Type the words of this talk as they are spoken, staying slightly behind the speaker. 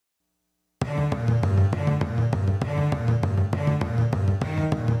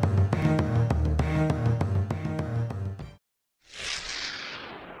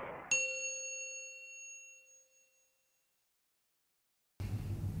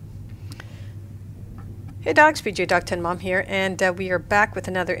Hey dogs, BJ Dog 10 Mom here, and we are back with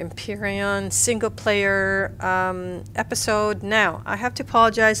another Empyrion single player episode. Now, I have to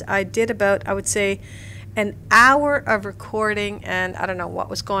apologize. I did about, I would say, an hour of recording, and I don't know what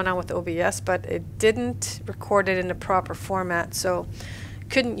was going on with OBS, but it didn't record it in the proper format, so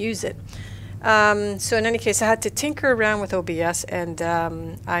couldn't use it. So in any case, I had to tinker around with OBS, and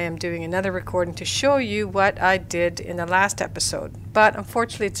I am doing another recording to show you what I did in the last episode. But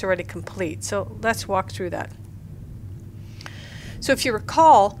unfortunately, it's already complete. So let's walk through that. So if you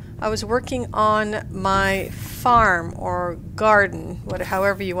recall, I was working on my farm or garden,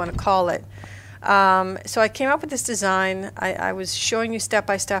 however you want to call it. So I came up with this design. I was showing you step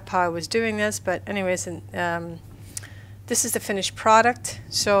by step how I was doing this. But anyways, this is the finished product.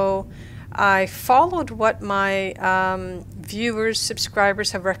 So I followed what my viewers,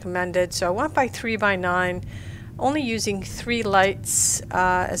 subscribers have recommended. So I went by 3x9, only using 3 lights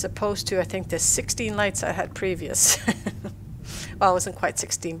as opposed to, I think, the 16 lights I had previous. Well, it wasn't quite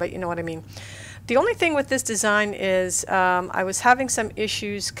 16, but you know what I mean. The only thing with this design is I was having some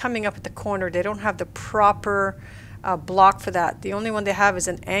issues coming up at the corner. They don't have the proper block for that. The only one they have is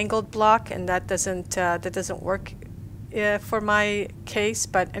an angled block, and that doesn't work for my case.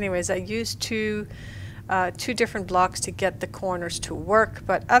 But anyways, I used two different blocks to get the corners to work,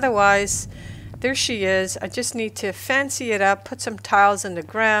 but otherwise there she is. I just need to fancy it up, put some tiles in the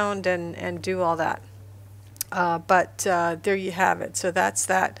ground, and do all that. But there you have it. So that's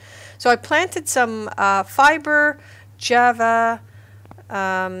that. So I planted some fiber, Java,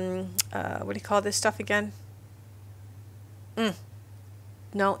 what do you call this stuff again?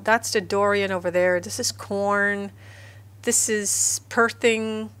 No, that's the Dorian over there. This is corn. This is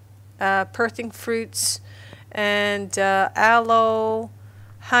perthing fruits, and aloe,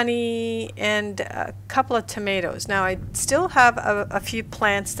 honey, and a couple of tomatoes. Now I still have a few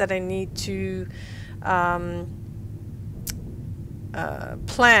plants that I need to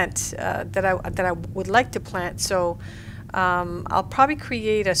plant that I would like to plant. So I'll probably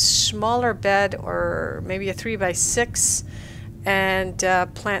create a smaller bed or maybe a 3x6 and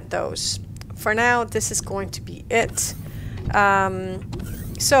plant those. For now, this is going to be it.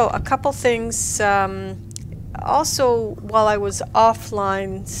 So a couple things. Also, while I was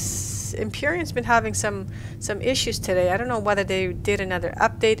offline, Empyrion's been having some issues today. I don't know whether they did another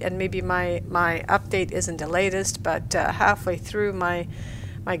update, and maybe my update isn't the latest, but halfway through my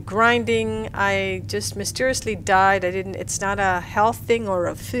grinding, I just mysteriously died. It's not a health thing or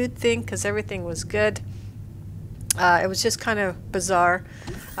a food thing, because everything was good. It was just kind of bizarre.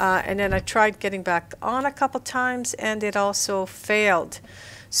 And then I tried getting back on a couple times, and it also failed.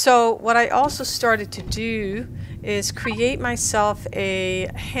 So what I also started to do is create myself a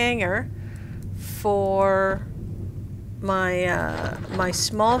hanger for my my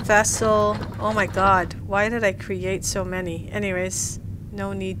small vessel. Oh my God, why did I create so many? Anyways,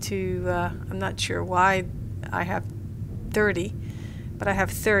 no need to, I'm not sure why I have 30, but I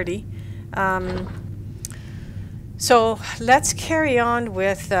have 30. So let's carry on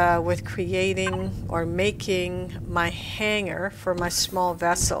with creating or making my hanger for my small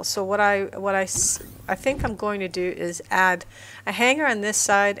vessel. So what I think I'm going to do is add a hanger on this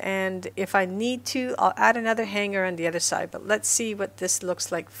side, and if I need to, I'll add another hanger on the other side. But let's see what this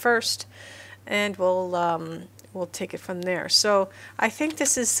looks like first, and we'll take it from there. So I think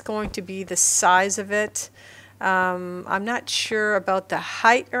this is going to be the size of it. I'm not sure about the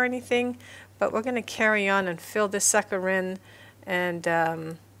height or anything, but we're going to carry on and fill this sucker in, and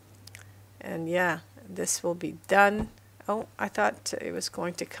yeah, this will be done. Oh, I thought it was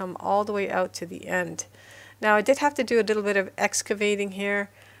going to come all the way out to the end. Now I did have to do a little bit of excavating here.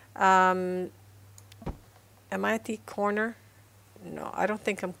 Am I at the corner? No, I don't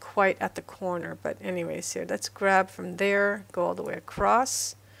think I'm quite at the corner, but anyways, here, let's grab from there, go all the way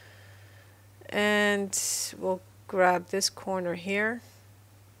across, and we'll grab this corner here.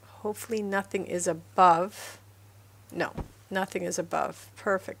 Hopefully nothing is above. No, nothing is above.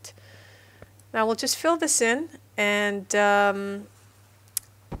 Perfect. Now we'll just fill this in, and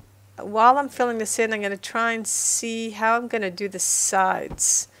while I'm filling this in, I'm going to try and see how I'm going to do the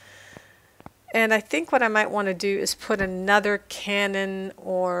sides. And I think what I might want to do is put another cannon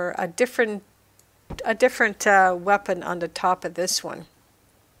or a different weapon on the top of this one.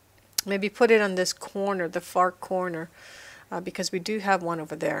 Maybe put it on this corner, the far corner. Because we do have one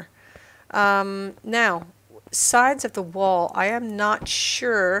over there. Now, sides of the wall, I am not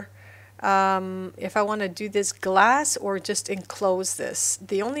sure if I want to do this glass or just enclose this.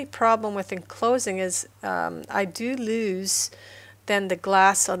 The only problem with enclosing is I do lose then the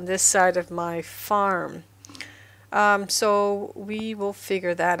glass on this side of my farm. So we will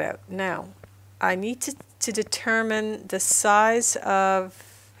figure that out. Now, I need to determine the size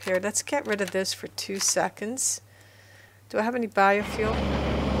of... Here, let's get rid of this for 2 seconds. Do I have any biofuel?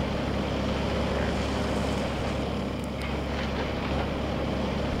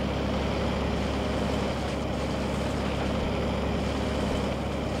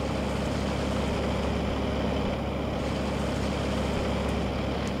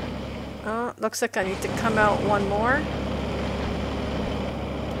 Oh, looks like I need to come out one more.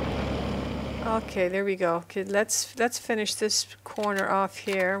 Okay, there we go. Okay, let's finish this corner off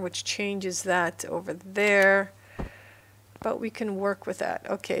here, which changes that over there. But we can work with that.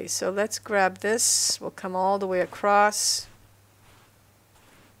 Okay, so let's grab this. We'll come all the way across.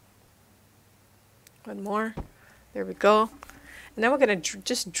 One more. There we go. And then we're going to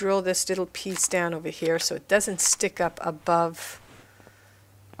just drill this little piece down over here so it doesn't stick up above.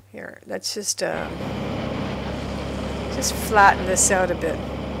 Here, let's just flatten this out a bit.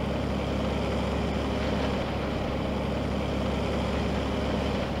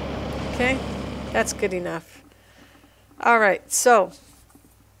 Okay, that's good enough. All right, so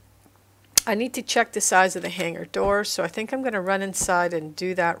I need to check the size of the hangar door, so I think I'm going to run inside and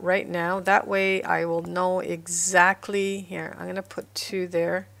do that right now. That way I will know exactly. Here, I'm going to put 2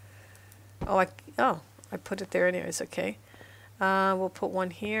 there. Oh, I put it there anyways. Okay, we'll put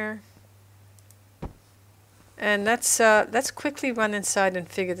 1 here, and let's quickly run inside and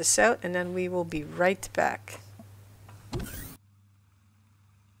figure this out, and then we will be right back.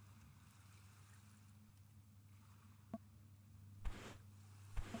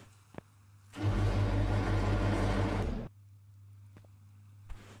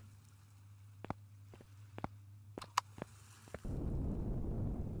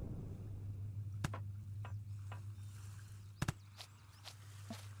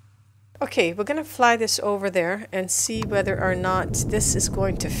 Okay, we're going to fly this over there and see whether or not this is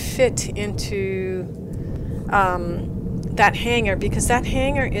going to fit into that hangar, because that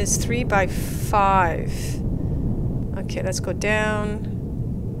hangar is 3 by 5. Okay, let's go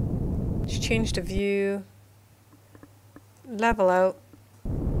down. Let's change the view. Level out.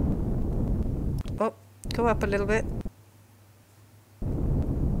 Oh, go up a little bit.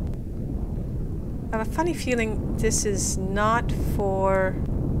 I have a funny feeling this is not for...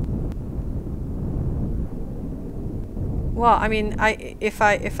 Well, I mean, if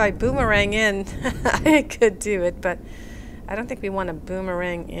I boomerang in, I could do it, but I don't think we want to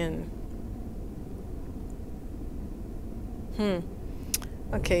boomerang in.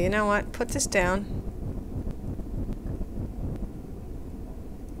 Okay, you know what? Put this down.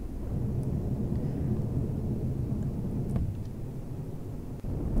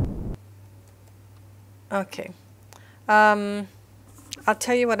 Okay. I'll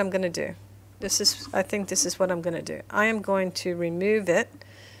tell you what I'm going to do. I think this is what I'm going to do. I am going to remove it.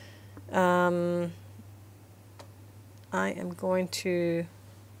 I am going to...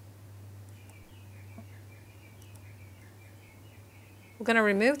 We're going to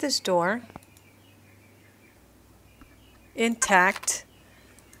remove this door. Intact.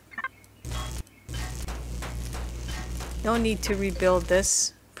 No need to rebuild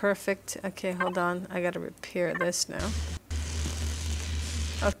this. Perfect. Okay, hold on. I got to repair this now.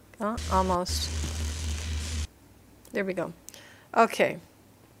 Oh, almost. There we go. Okay.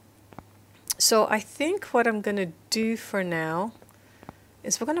 So I think what I'm going to do for now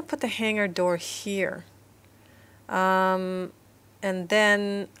is we're going to put the hangar door here. And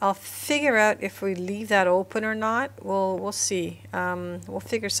then I'll figure out if we leave that open or not. We'll see. We'll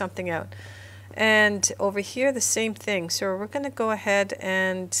figure something out. And over here, the same thing. So we're going to go ahead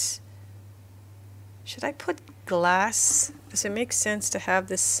and... Should I put glass? Does it make sense to have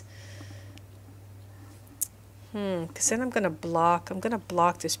this? Because then I'm going to block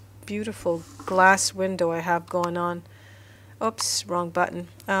this beautiful glass window I have going on. Oops, wrong button.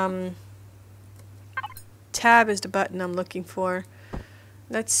 Tab is the button I'm looking for.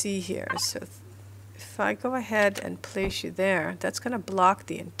 Let's see here. So if I go ahead and place you there, that's going to block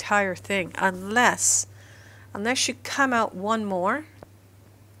the entire thing, unless you come out one more.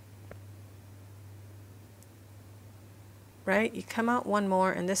 Right? You come out one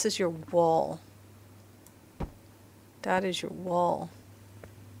more, and this is your wall. That is your wall.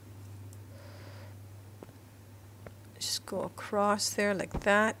 Just go across there like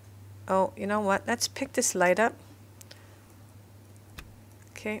that. Oh, you know what? Let's pick this light up.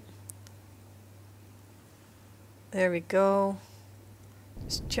 Okay. There we go.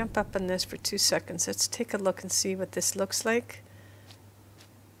 Just jump up on this for 2 seconds. Let's take a look and see what this looks like.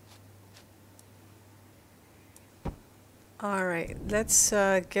 Alright, let's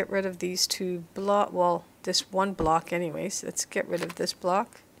get rid of these 2 block, well, this 1 block anyways. Let's get rid of this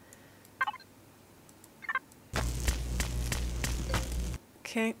block.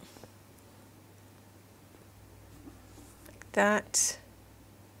 Okay. Like that.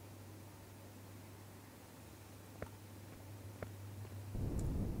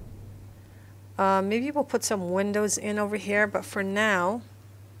 Maybe we'll put some windows in over here, but for now,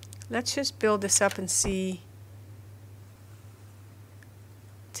 let's just build this up and see.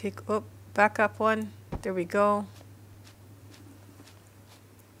 Back up one. There we go.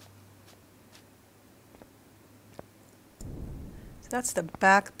 So that's the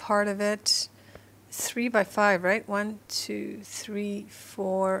back part of it. 3 by 5, right? 1, 2, 3,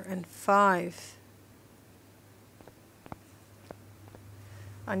 4, and 5.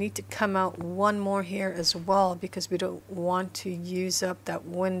 I need to come out one more here as well because we don't want to use up that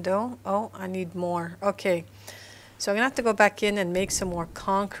window. Oh, I need more. Okay, so I'm gonna have to go back in and make some more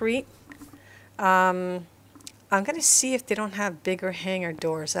concrete. I'm gonna see if they don't have bigger hangar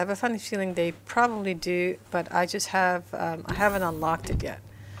doors. I have a funny feeling they probably do, but I just have I haven't unlocked it yet.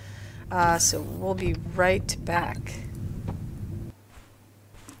 So we'll be right back.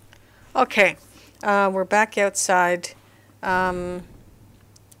 Okay, we're back outside.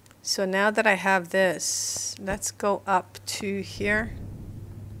 So now that I have this, let's go up to here.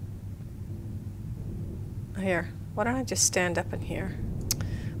 Here, why don't I just stand up in here?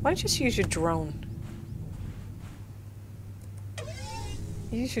 Why don't you just use your drone?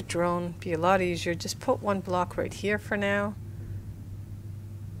 Use your drone, be a lot easier. Just put one block right here for now.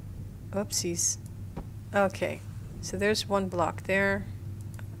 Oopsies. Okay, so there's one block there,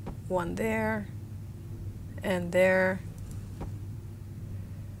 one there, and there.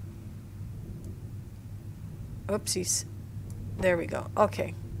 Oopsies. There we go.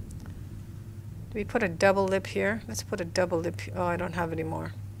 Okay. Do we put a double lip here? Let's put a double lip. Oh, I don't have any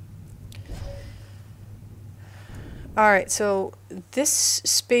more. Alright, so this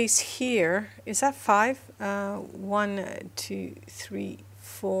space here, is that 5? 1, 2, 3,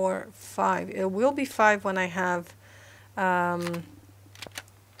 4, 5. It will be 5 when I have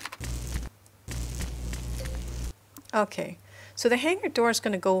okay, so the hangar door is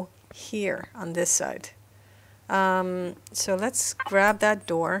going to go here on this side. So let's grab that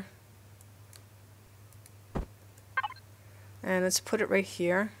door and let's put it right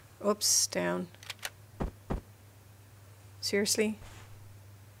here. Oops, down. Seriously?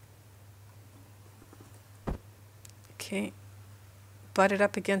 Okay, butt it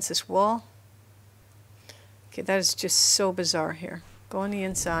up against this wall. Okay, that is just so bizarre here. Go on the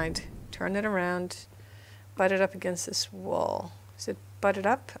inside, turn it around, butt it up against this wall. Is it butted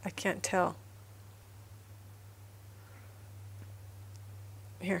up? I can't tell.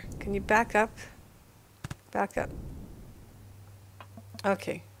 Here, can you back up? Back up.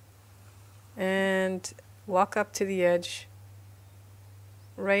 Okay. And walk up to the edge.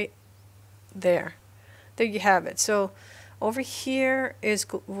 Right there. There you have it. So over here is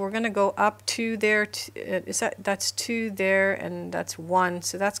we're going to go up to there. That's 2 there, and that's 1.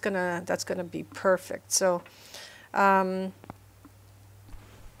 So that's gonna be perfect. So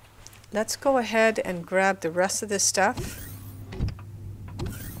let's go ahead and grab the rest of this stuff.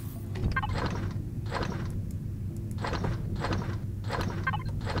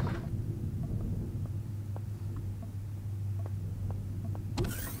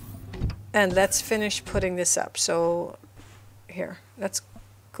 And let's finish putting this up. So here, let's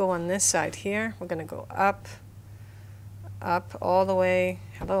go on this side here. We're going to go up, up all the way.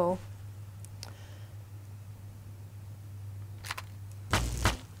 Hello.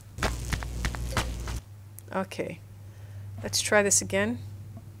 Okay, let's try this again.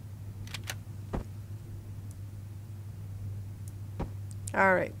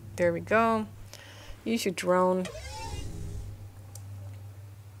 All right, there we go. Use your drone.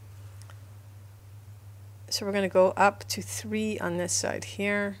 So we're going to go up to 3 on this side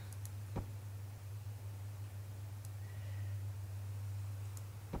here.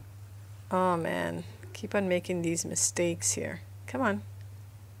 Oh man, keep on making these mistakes here. Come on.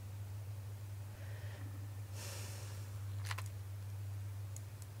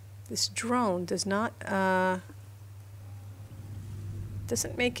 This drone does not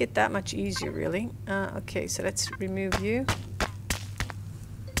doesn't make it that much easier really. Okay, so let's remove you.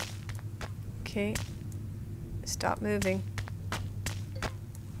 Okay. Stop moving.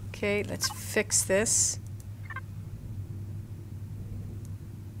 Okay, let's fix this.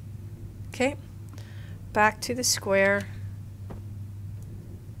 Okay, back to the square,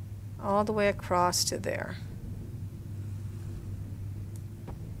 all the way across to there.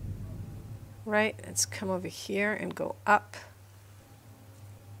 Right, let's come over here and go up.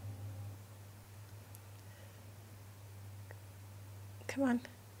 Come on.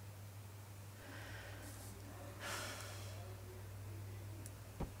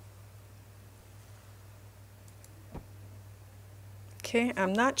 Okay,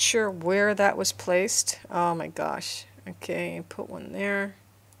 I'm not sure where that was placed. Oh my gosh. Okay, put one there.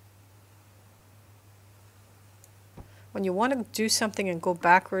 When you want to do something and go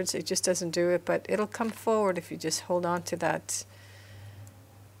backwards, it just doesn't do it, but it'll come forward if you just hold on to that.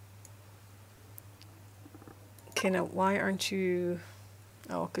 Okay, now why aren't you...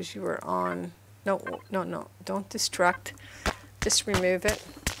 Oh, because you were on... No, no, no, don't destruct. Just remove it.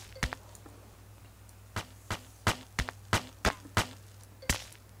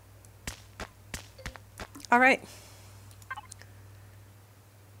 All right.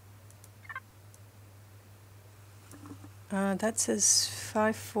 That says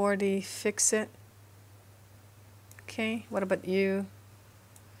 540, fix it. Okay, what about you?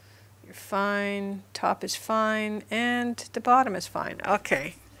 You're fine, top is fine, and the bottom is fine.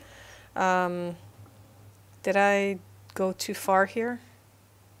 Okay. Did I go too far here?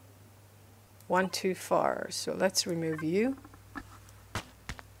 One too far, so let's remove you.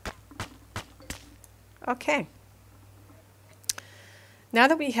 Okay. Now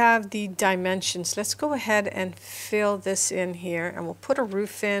that we have the dimensions, let's go ahead and fill this in here, and we'll put a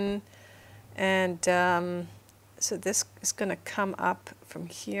roof in, and so this is going to come up from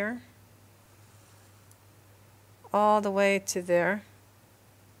here all the way to there.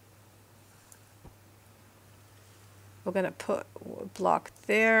 We're going to put a block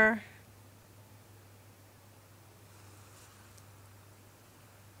there.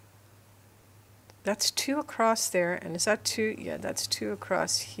 That's 2 across there, and is that 2? Yeah, that's 2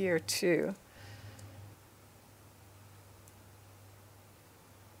 across here too.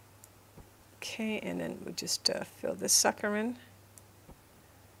 Okay, and then we'll just fill this sucker in.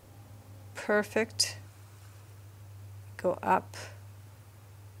 Perfect. Go up.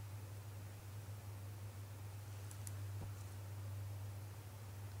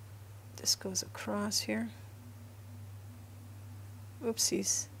 This goes across here.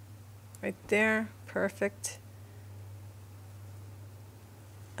 Oopsies. Right there, perfect.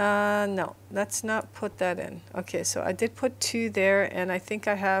 No, let's not put that in. Okay, so I did put 2 there, and I think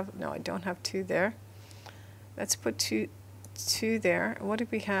I have, no, I don't have 2 there. Let's put two there. What do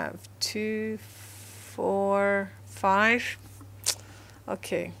we have? 2, 4, 5.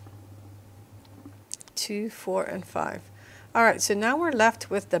 Okay. 2, 4, and 5. All right, so now we're left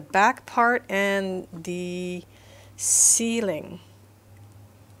with the back part and the ceiling.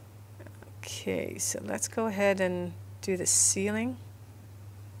 Okay, so let's go ahead and do the ceiling.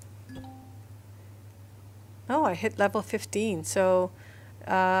 Oh, I hit level 15, so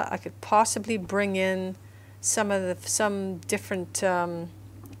I could possibly bring in some different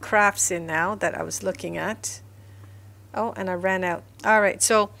crafts in now that I was looking at. Oh, and I ran out. All right,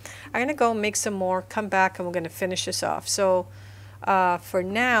 so I'm going to go make some more, come back, and we're going to finish this off. So for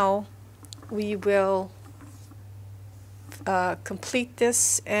now, we will complete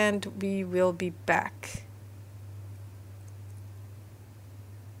this, and we will be back.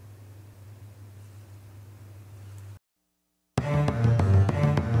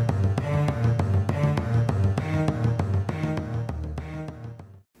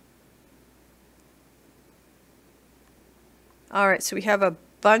 All right, so we have a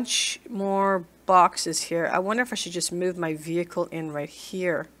bunch more boxes here. I wonder if I should just move my vehicle in right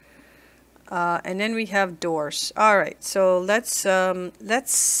here. And then we have doors. All right, so let's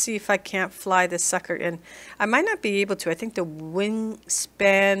see if I can't fly this sucker in. I might not be able to. I think the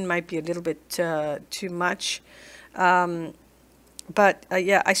wingspan might be a little bit too much. But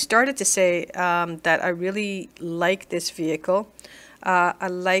yeah, I started to say that I really like this vehicle. I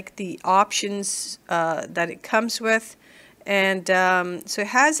like the options that it comes with. And so it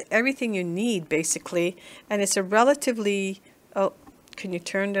has everything you need, basically. And it's a relatively... Oh, can you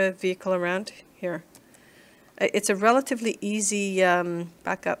turn the vehicle around? Here. It's a relatively easy,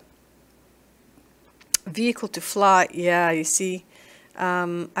 back up, vehicle to fly. Yeah, you see.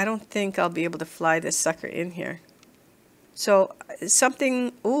 I don't think I'll be able to fly this sucker in here. So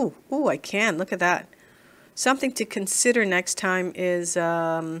something... Ooh, I can. Look at that. Something to consider next time is...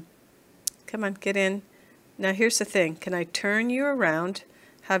 come on, get in. Now here's the thing, can I turn you around,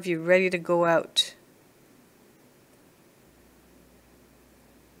 have you ready to go out?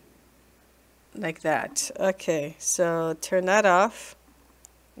 Like that. Okay, so turn that off.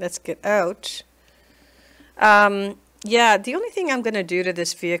 Let's get out. Yeah, the only thing I'm going to do to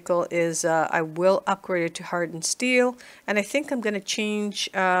this vehicle is I will upgrade it to hardened steel, and I think I'm going to change,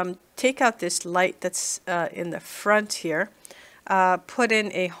 take out this light that's in the front here, put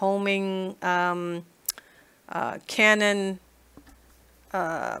in a homing cannon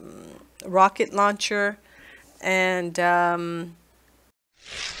rocket launcher, and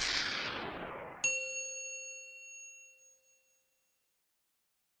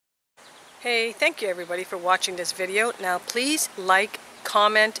Hey, thank you everybody for watching this video. Now please like,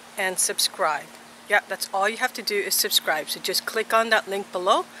 comment, and subscribe. Yeah, that's all you have to do is subscribe. So just click on that link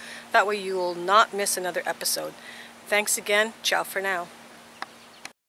below. That way you will not miss another episode. Thanks again. Ciao for now.